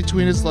 drove me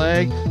between his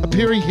legs,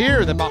 appearing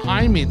here, then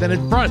behind me, then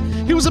in front.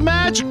 He was a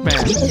magic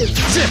man.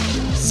 Zip,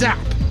 zap.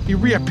 He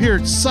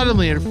reappeared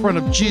suddenly in front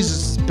of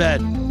Jesus'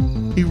 bed.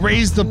 He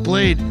raised the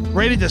blade,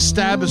 ready to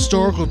stab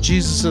historical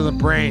Jesus in the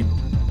brain.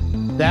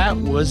 That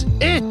was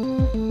it.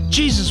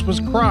 Jesus was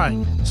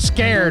crying,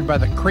 scared by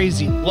the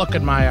crazy look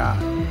in my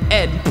eye.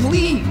 Ed,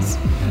 please!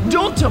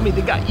 Don't tell me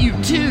they got you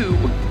too!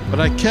 But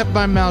I kept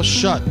my mouth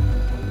shut.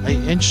 I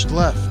inched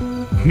left.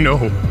 No,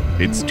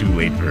 it's too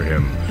late for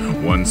him.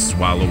 One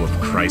swallow of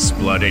Christ's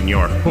blood and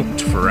you're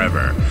hooked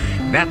forever.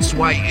 That's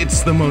why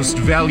it's the most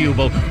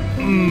valuable,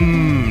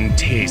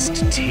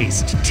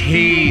 tastiest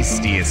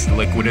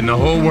liquid in the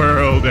whole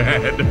world,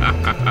 Ed.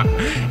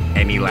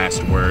 Any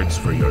last words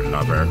for your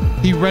lover?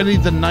 He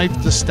readied the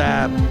knife to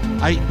stab.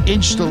 I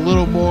inched a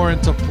little more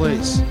into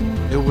place.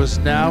 It was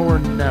now or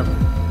never.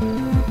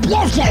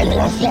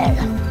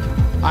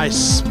 I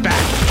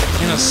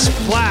spat. In a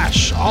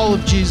splash, all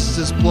of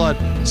Jesus' blood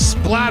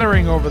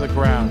splattering over the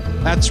ground.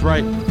 That's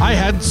right, I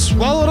hadn't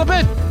swallowed a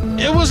bit.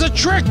 It was a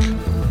trick.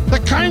 The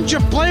kind you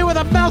play with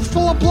a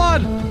mouthful of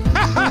blood.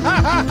 Ha ha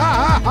ha ha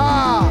ha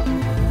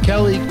ha!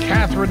 Kelly,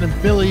 Catherine,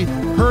 and Billy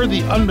heard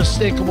the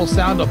unmistakable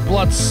sound of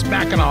blood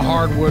smacking a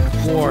hardwood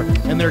floor,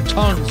 and their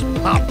tongues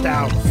popped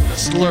out.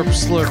 Slurp,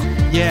 slurp.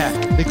 Yeah,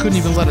 they couldn't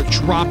even let a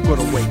drop go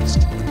to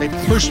waste. They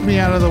pushed me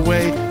out of the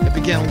way and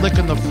began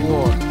licking the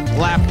floor.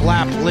 Lap,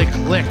 lap, lick,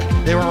 lick.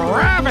 They were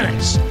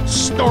ravenous,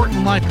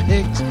 snorting like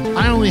pigs.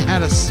 I only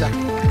had a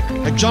second.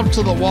 I jumped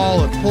to the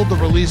wall and pulled the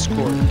release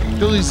cord.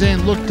 Billy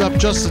Zane looked up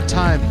just in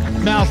time,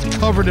 mouth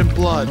covered in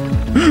blood.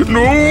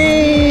 No!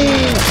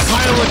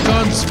 Pile of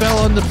guns fell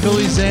onto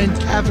Billy Zane,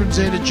 Catherine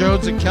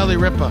Zeta-Jones, and Kelly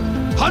Ripa.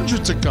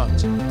 Hundreds of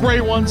guns.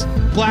 Gray ones,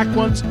 black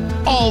ones,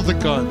 all the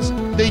guns.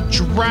 They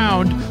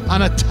drowned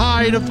on a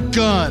tide of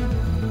gun.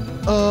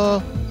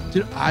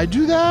 Did I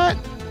do that?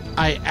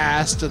 I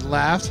asked and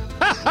laughed.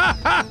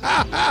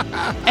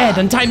 Ed,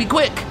 untie me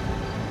quick!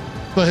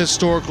 The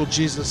historical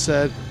Jesus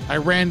said. I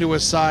ran to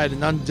his side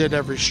and undid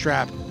every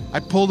strap. I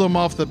pulled him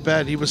off the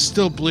bed. He was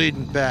still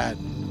bleeding bad.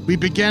 We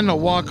began to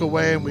walk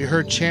away and we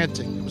heard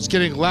chanting. It was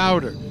getting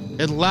louder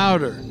and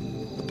louder.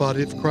 The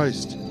body of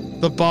Christ.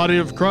 The body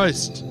of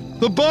Christ.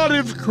 The body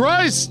of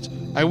Christ!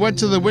 I went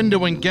to the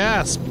window and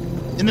gasped.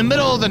 In the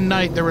middle of the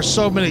night, there were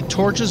so many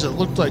torches it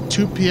looked like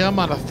 2 p.m.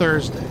 on a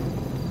Thursday.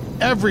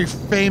 Every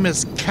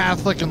famous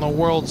Catholic in the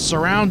world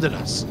surrounded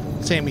us.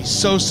 Sammy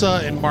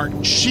Sosa and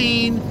Martin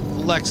Sheen,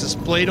 Alexis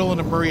Bledel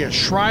and Maria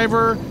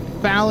Shriver,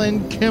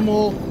 Fallon,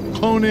 Kimmel,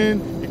 Conan,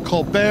 and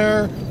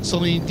Colbert,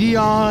 Celine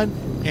Dion,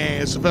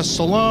 and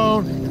Sylvester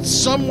Stallone, and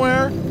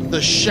somewhere,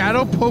 the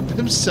Shadow Pope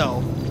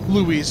himself,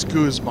 Luis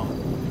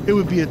Guzman. It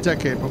would be a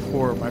decade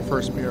before my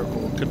first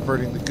miracle of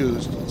converting the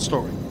goose to the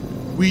story.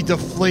 We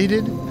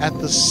deflated at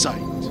the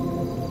sight.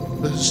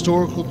 The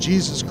historical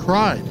Jesus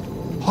cried,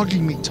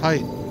 hugging me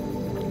tight.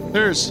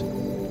 There's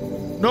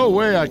no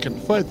way I can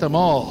fight them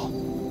all,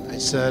 I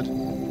said.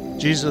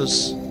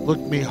 Jesus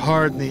looked me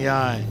hard in the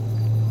eye.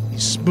 He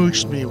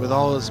smooched me with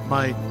all his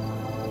might.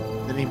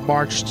 Then he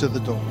marched to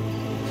the door.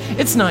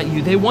 It's not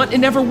you they want. It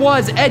never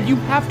was. Ed, you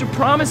have to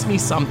promise me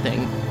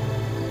something.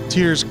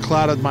 Tears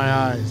clouded my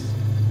eyes.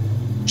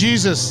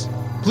 Jesus,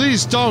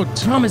 please don't.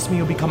 Promise me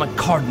you'll become a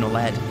cardinal,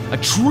 Ed. A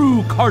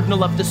true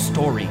cardinal of the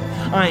story.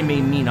 I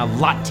may mean a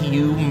lot to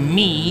you,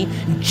 me,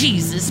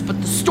 Jesus, but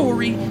the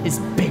story is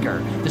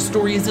bigger. The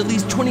story is at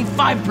least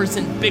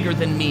 25% bigger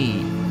than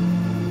me.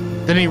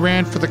 Then he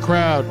ran for the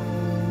crowd.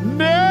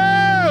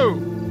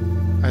 No!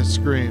 I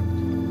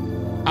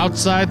screamed.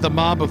 Outside, the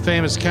mob of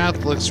famous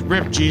Catholics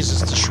ripped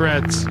Jesus to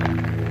shreds.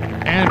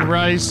 Anne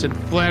Rice and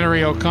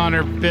Flannery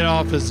O'Connor bit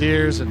off his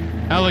ears, and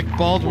Alec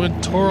Baldwin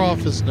tore off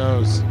his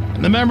nose.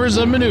 And the members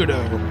of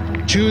Menudo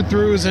chewed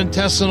through his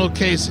intestinal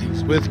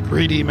casings with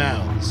greedy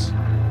mouths.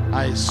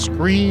 I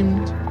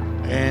screamed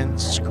and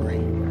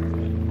screamed.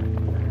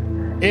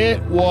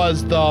 It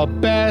was the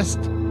best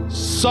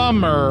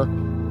summer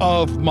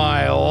of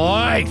my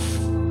life.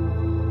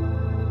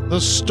 The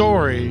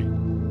story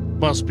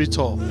must be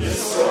told.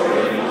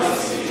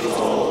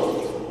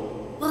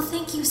 Well,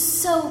 thank you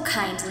so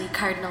kindly,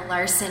 Cardinal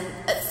Larson,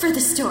 for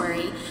the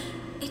story.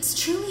 It's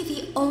truly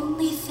the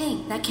only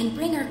thing that can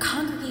bring our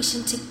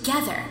congregation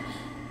together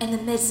in the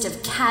midst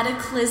of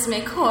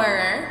cataclysmic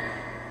horror.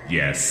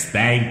 Yes,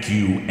 thank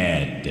you,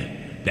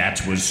 Ed.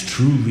 That was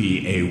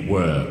truly a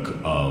work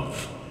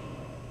of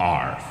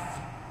art.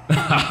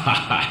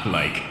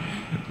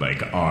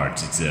 like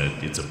art.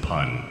 It's a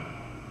pun.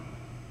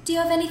 Do you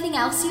have anything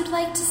else you'd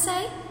like to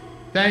say?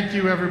 Thank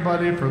you,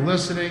 everybody, for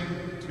listening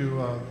to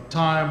the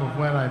time of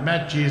when I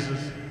met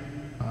Jesus.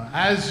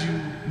 As you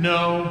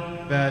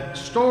know, that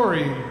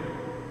story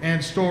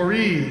and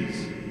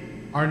stories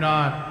are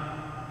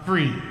not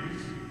free.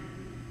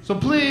 So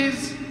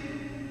please,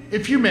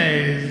 if you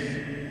may,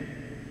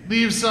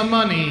 leave some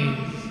money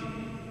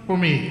for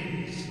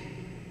me.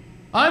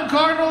 I'm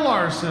Cardinal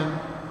Larson,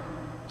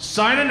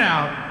 signing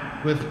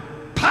out with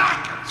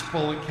pockets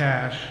full of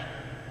cash.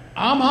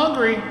 I'm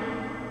hungry,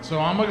 so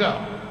I'm gonna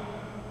go.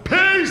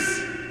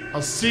 Peace!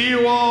 I'll see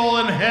you all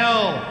in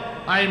hell.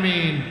 I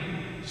mean,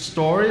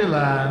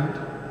 Storyland.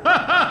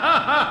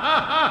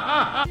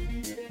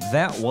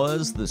 That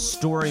was The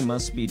Story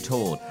Must Be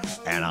Told,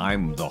 and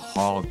I'm the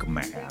Hog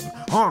Man.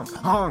 Honk,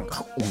 honk,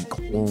 honk,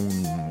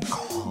 honk,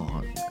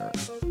 honk.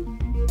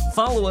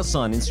 Follow us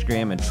on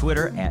Instagram and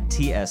Twitter at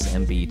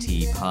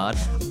TSMBTPod.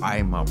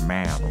 I'm a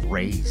man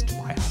raised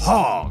by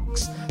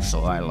hogs,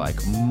 so I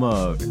like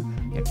mud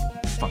and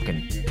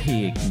fucking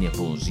pig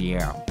nipples,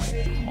 yeah,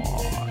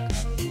 hog.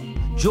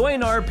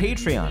 Join our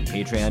Patreon,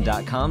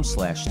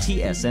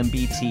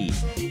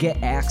 patreon.com/TSMBT.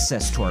 Get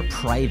access to our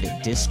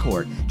private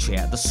Discord,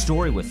 chat the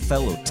story with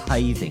fellow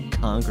tithing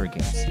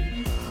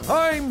congregants.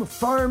 I'm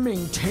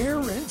farming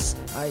Terrence.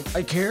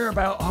 I care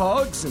about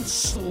hogs and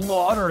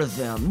slaughter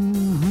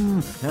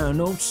them.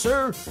 No,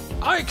 sir,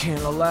 I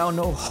can't allow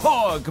no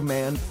hog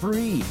man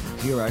free.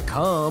 Here I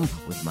come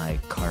with my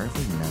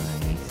carving knife.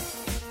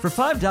 For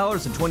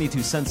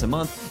 $5.22 a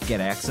month, get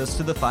access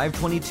to the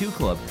 522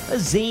 Club, a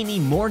zany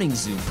morning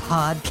zoo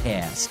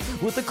podcast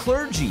with the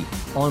clergy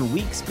on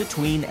weeks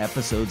between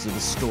episodes of the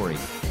story.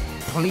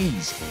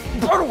 Please,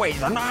 put away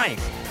the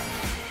knife.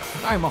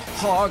 I'm a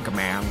hog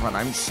man, but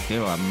I'm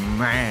still a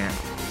man.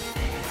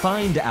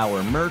 Find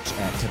our merch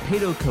at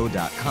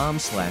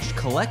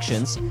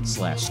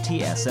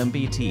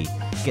tapetoco.com/collections/TSMBT.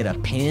 Get a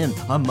pin,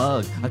 a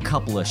mug, a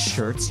couple of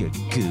shirts, you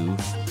goof.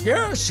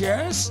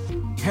 Yes.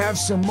 Have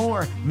some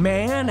more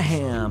man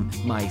ham,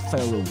 my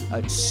fellow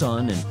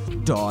son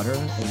and daughter.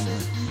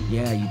 And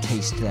yeah, you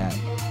taste that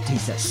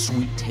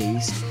sweet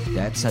taste.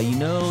 That's how you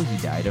know he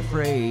died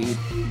afraid.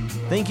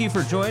 Thank you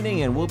for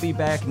joining, and we'll be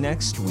back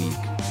next week.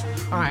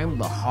 I'm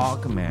the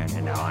hog man,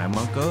 and I'm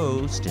a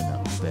ghost in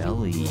a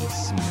belly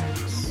smack.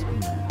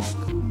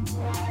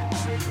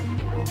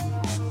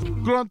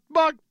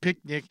 Gruntbug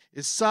picnic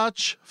is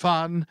such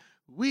fun.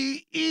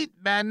 We eat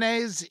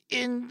mayonnaise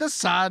in the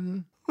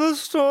sun. The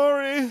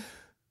story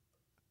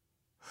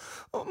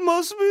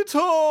must be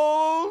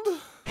told.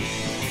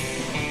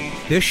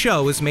 This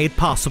show is made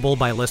possible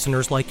by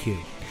listeners like you.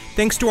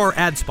 Thanks to our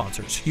ad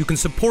sponsors, you can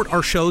support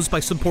our shows by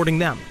supporting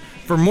them.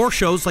 For more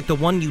shows like the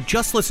one you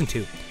just listened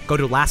to, go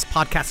to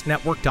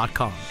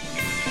lastpodcastnetwork.com.